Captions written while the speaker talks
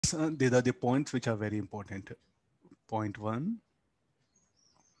these are the points which are very important. Point 1,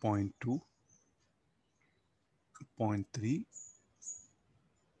 point 2, point 3,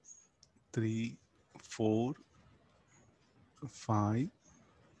 3, 4, 5,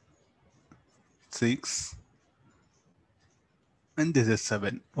 6, and this is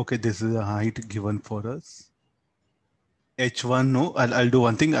 7. Okay, this is a height given for us. H1, no, I'll do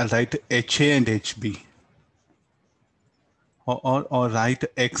one thing. I'll write HA and HB. Or write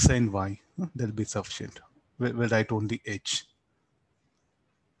X and Y. That'll be sufficient. We'll write only H.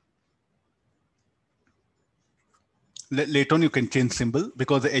 Later on you can change symbol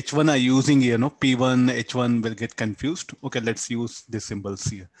because the H1 are using here, no? P1, H1 will get confused. Okay, let's use the symbols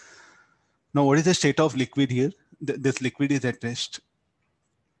here. Now, what is the state of liquid here? This liquid is at rest.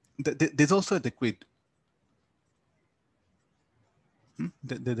 There's also a liquid.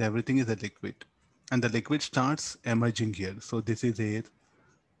 Everything is a liquid. And the liquid starts emerging here. So this is air.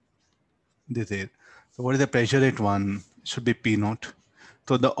 This air. So what is the pressure at 1? Should be P naught.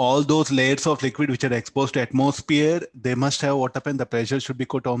 So all those layers of liquid which are exposed to atmosphere, they must have what happened? The pressure should be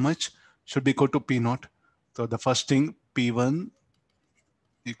equal to how much? Should be equal to P naught. So the first thing, P1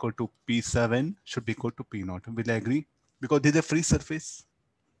 equal to P7 should be equal to P naught. Will I agree? Because this is a free surface.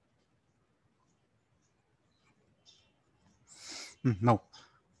 Now,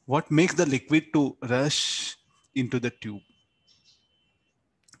 what makes the liquid to rush into the tube?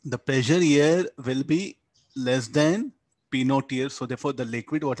 The pressure here will be less than P naught here. So therefore the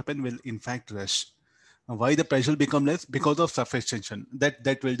liquid what happen will in fact rush. Why the pressure will become less? Because of surface tension.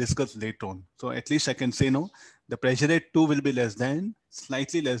 That we'll discuss later on. So at least I can say no, the pressure at 2 will be less than,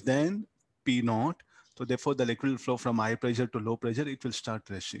 slightly less than P naught. So therefore the liquid will flow from high pressure to low pressure. It will start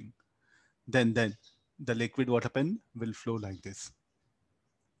rushing. Then the liquid what happen will flow like this.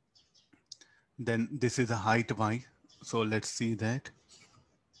 Then this is a height Y. So let's see that.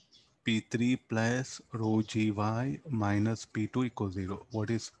 P3 plus rho gy minus P2 equals 0.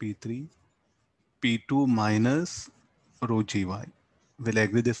 What is P3? P2 minus rho gy. Will I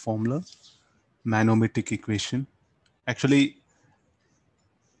agree this formula? Manometric equation. Actually,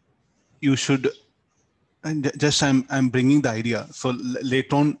 you should, and just I'm bringing the idea. So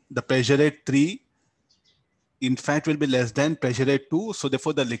later on, the pressure at 3, in fact, will be less than pressure at 2. So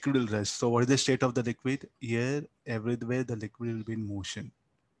therefore, the liquid will rush. So what is the state of the liquid? Here, everywhere, the liquid will be in motion.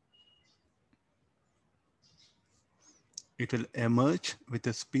 It will emerge with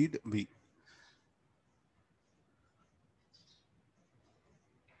a speed V.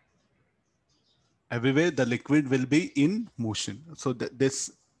 Everywhere the liquid will be in motion. So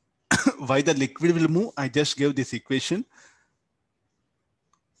this why the liquid will move, I just gave this equation.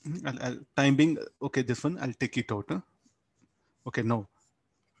 I'll time being, okay, this one, I'll take it out. Huh? Okay, now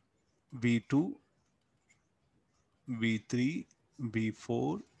V2, V3,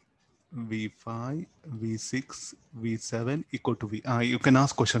 V4, V5, V6, V7 equal to V. You can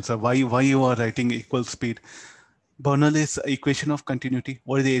ask questions, sir. Why you are writing equal speed? Bernoulli's equation of continuity.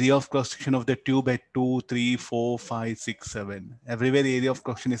 What is the area of cross section of the tube at 2, 3, 4, 5, 6, 7? Everywhere the area of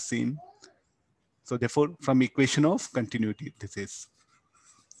cross section is same. So therefore, from equation of continuity, this is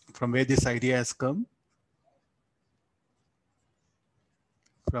from where this idea has come.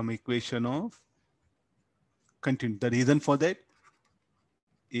 From equation of continuity. The reason for that,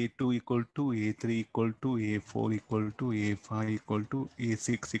 A2 equal to A3 equal to A4 equal to A5 equal to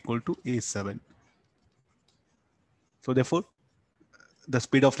A6 equal to A7. So therefore, the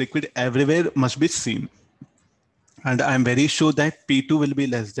speed of liquid everywhere must be same. And I'm very sure that P2 will be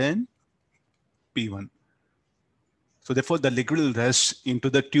less than P1. So therefore, the liquid will rush into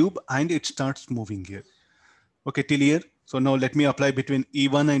the tube and it starts moving here. Okay, till here. So now let me apply between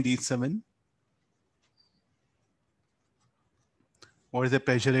E1 and E7. What is the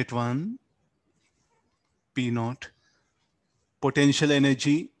pressure at 1? P naught. Potential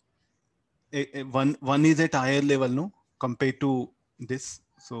energy, one is at higher level, no, compared to this.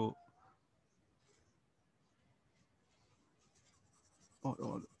 So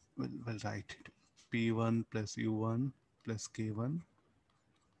we'll write it. P1 plus U1 plus K1,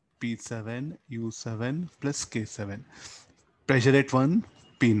 P7, U7 plus K7. Pressure at 1,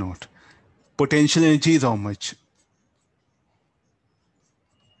 P naught. Potential energy is how much?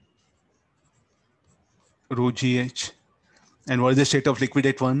 Rho GH. And what is the state of liquid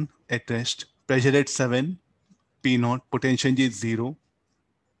at 1? At rest. Pressure at 7, P naught. Potential energy is 0.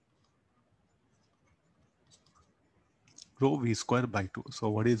 Rho V square by 2. So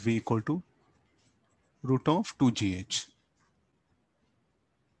what is V equal to? Root of 2GH.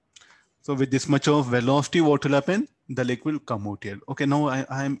 So with this much of velocity, what will happen? The liquid will come out here. Okay, now I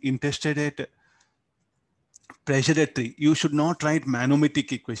am interested at pressure at 3, you should not write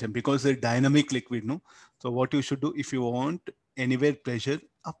manometric equation because they're dynamic liquid, no? So what you should do, if you want anywhere pressure,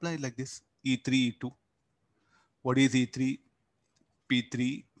 apply like this, E3, E2. What is E3?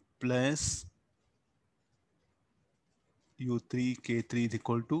 P3 plus U3, K3 is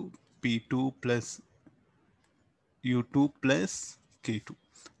equal to P2 plus U2 plus K2.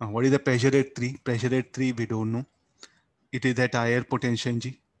 What is the pressure at 3? Pressure at 3, we don't know. It is at higher potential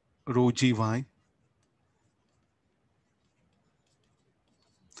G, rho Gy.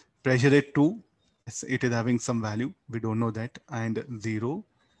 Pressure at 2, yes, it is having some value. We don't know that. And 0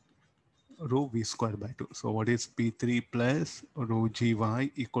 rho V square by 2. So what is P3 plus rho Gy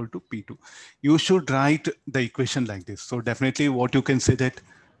equal to P2? You should write the equation like this. So definitely what you can say that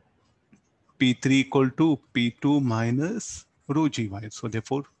P3 equal to P2 minus rho Gy. So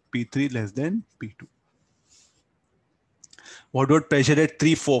therefore P3 less than P2. What about pressure at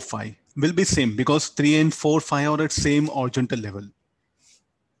 3, 4, 5? Will be same because 3 and 4, 5 are at same horizontal level.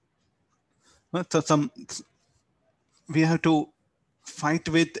 So we have to fight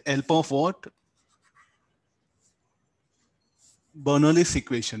with help of what? Bernoulli's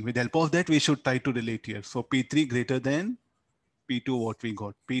equation. With help of that, we should try to relate here. So P3 greater than P2, what we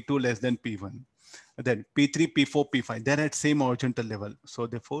got? P2 less than P1. Then P3, P4, P5, they're at same horizontal level. So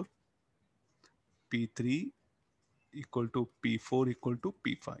therefore, P3 equal to P4 equal to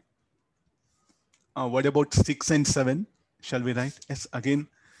P5. What about 6 and 7? Shall we write? Yes, again,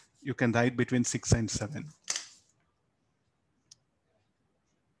 you can write between 6 and 7.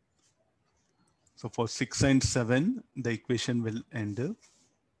 So for 6 and 7, the equation will end up.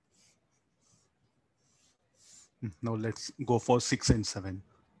 Now let's go for 6 and 7.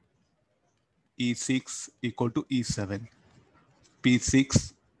 E6 equal to E7.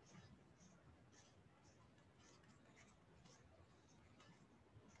 P6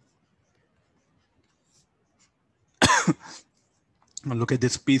 look at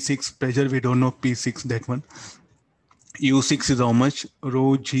this P6 pressure. We don't know P6, that one. U6 is how much?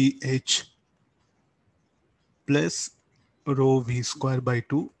 Rho GH plus rho V square by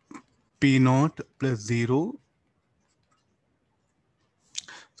 2. P naught plus 0.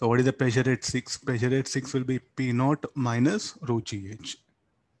 So what is the pressure at 6? Pressure at 6 will be P naught minus rho GH.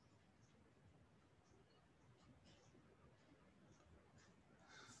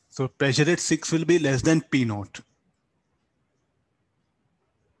 So pressure at 6 will be less than P naught.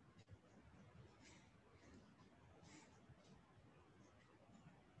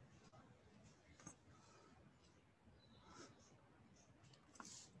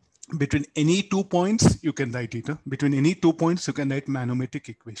 Between any 2 points, you can write it. Between any 2 points, you can write manometric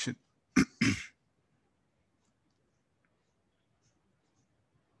equation.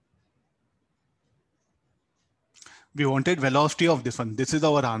 We wanted velocity of this one. This is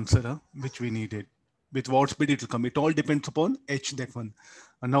our answer, which we needed. With what speed it will come. It all depends upon h, that one.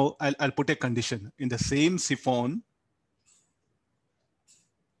 And now I'll put a condition. In the same siphon,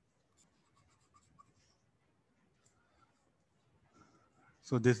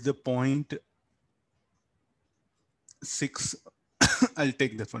 so this is the point 6. I'll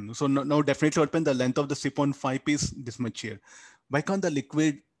take that one. So now definitely open the length of the siphon 5 is this much here. Why can't the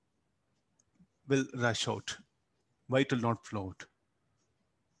liquid will rush out? Why it will not flow out?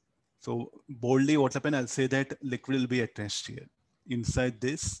 So boldly what happened, I'll say that liquid will be at rest here. Inside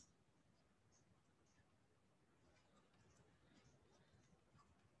this,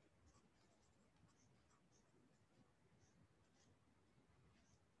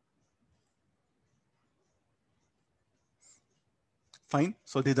 fine.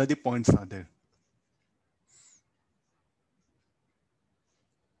 So these are the points are there.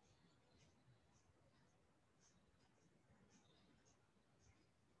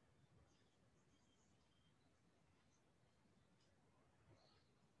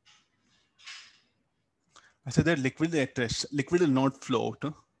 I said that liquid at rest. Liquid will not flow out.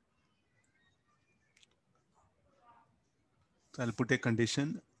 So I'll put a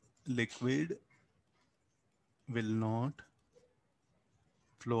condition. Liquid will not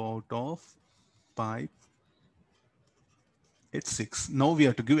flow out of pipe at 6. Now we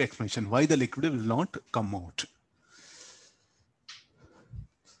have to give explanation why the liquid will not come out.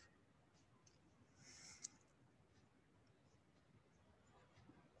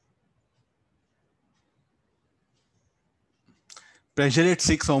 Pressure at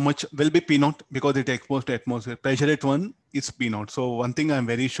 6, how much will be P naught because it exposed to atmosphere. Pressure at 1 is P naught. So one thing I'm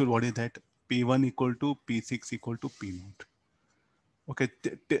very sure what is that P1 equal to P6 equal to P naught. Okay,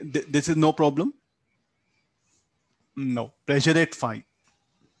 this is no problem. No, pressure at 5.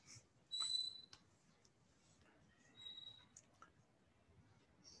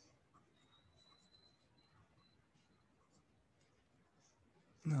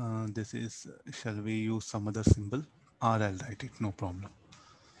 This is, shall we use some other symbol? Or I'll write it, no problem.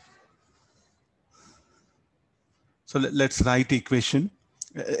 So let's write equation.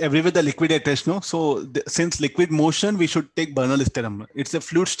 Everywhere the liquid attached, no? So since liquid motion, we should take Bernoulli's theorem. It's a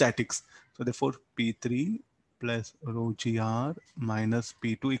fluid statics. So therefore, P3 plus rho gr minus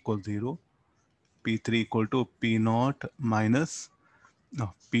P2 equals 0. P3 equal to P0 minus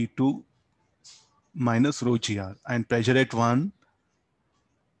no, P2 minus rho gr. And pressure at 1,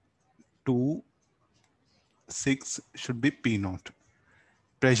 2, 6 should be P0.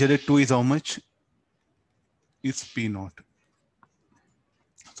 Pressure at 2 is how much? Is P0.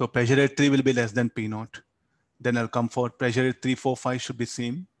 So pressure at 3 will be less than P0. Then I'll come for pressure at 3, 4, 5 should be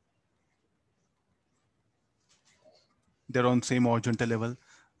same. They're on same horizontal level.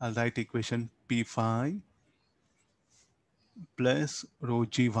 I'll write equation P5 plus rho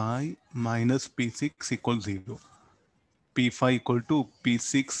gy minus P6 equals 0. P5 equal to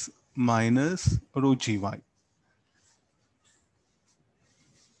P6 minus rho gy.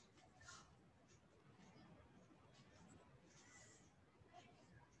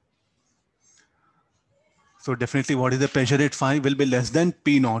 So definitely what is the pressure at 5 will be less than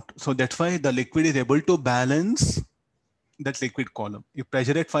P0. So that's why the liquid is able to balance that liquid column. If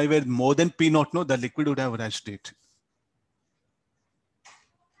pressure at 5 were more than P0, no, the liquid would have rushed it.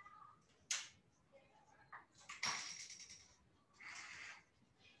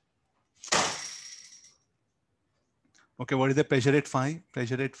 Okay, what is the pressure at 5?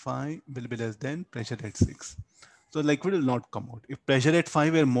 Pressure at 5 will be less than pressure at 6. So liquid will not come out. If pressure at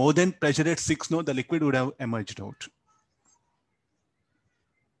 5 were more than pressure at 6, no, the liquid would have emerged out.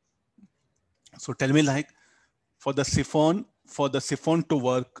 So tell me, like, for the siphon to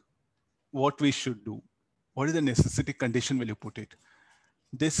work, what we should do? What is the necessity condition will you put it?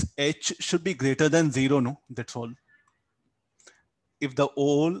 This H should be greater than 0, no? That's all. If the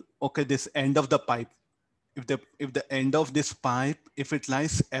hole, okay, this end of the pipe, if the end of this pipe, if it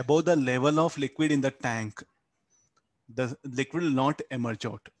lies above the level of liquid in the tank, the liquid will not emerge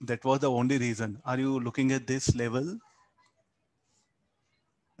out. That was the only reason. Are you looking at this level?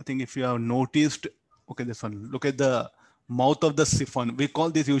 I think if you have noticed, okay, this one, look at the mouth of the siphon. We call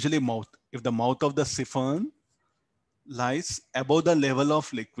this usually mouth. If the mouth of the siphon lies above the level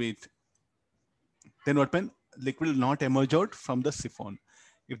of liquid, then what happens? Liquid will not emerge out from the siphon.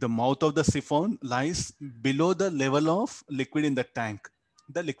 If the mouth of the siphon lies below the level of liquid in the tank,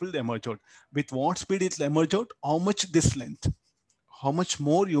 the liquid will emerge out. With what speed it will emerge out? How much this length? How much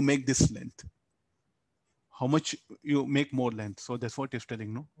more you make this length? How much you make more length? So that's what it's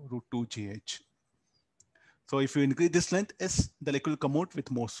telling, no? Root 2 GH. So if you increase this length, S, the liquid will come out with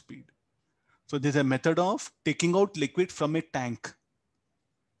more speed. So there's a method of taking out liquid from a tank.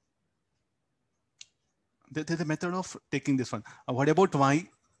 There's a method of taking this one. What about Y?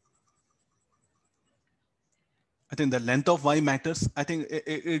 I think the length of Y matters. I think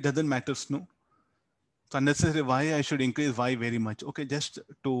it doesn't matter, no? So unnecessary Y, I should increase Y very much. Okay, just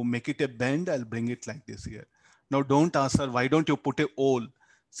to make it a bend, I'll bring it like this here. Now don't ask her, why don't you put a hole?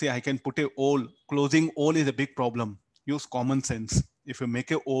 See, I can put a hole. Closing hole is a big problem. Use common sense. If you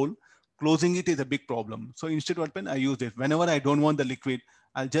make a hole, closing it is a big problem. So instead what happen, I use it. Whenever I don't want the liquid,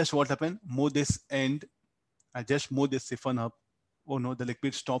 I'll just what happen, move this end. I just move this siphon up. Oh no, the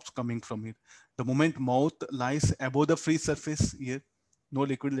liquid stops coming from it. The moment mouth lies above the free surface here, no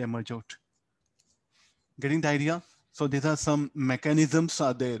liquid will emerge out. Getting the idea? So these are some mechanisms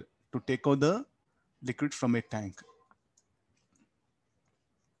are there to take out the liquid from a tank.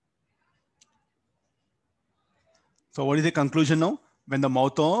 So what is the conclusion now? When the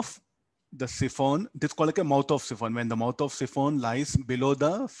mouth of the siphon, this is called like a mouth of siphon. When the mouth of siphon lies below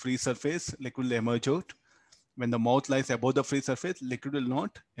the free surface, liquid will emerge out. When the mouth lies above the free surface, liquid will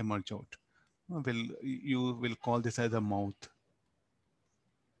not emerge out. You will call this as a mouth.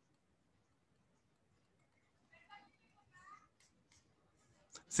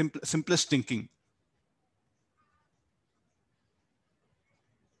 Simplest thinking.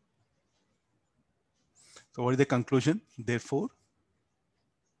 So what is the conclusion? Therefore,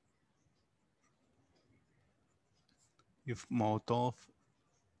 if mouth of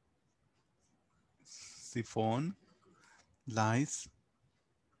siphon lies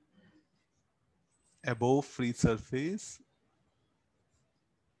above free surface,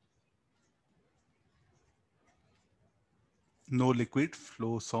 no liquid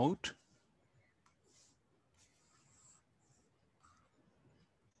flows out.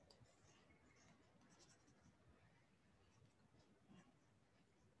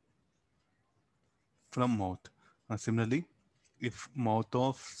 From mouth. Similarly, if mouth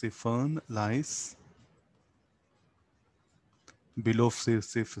of siphon lies below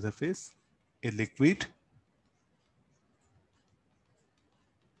surface, a liquid.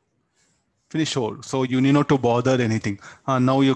 Finish all. So you need not to bother anything. Now you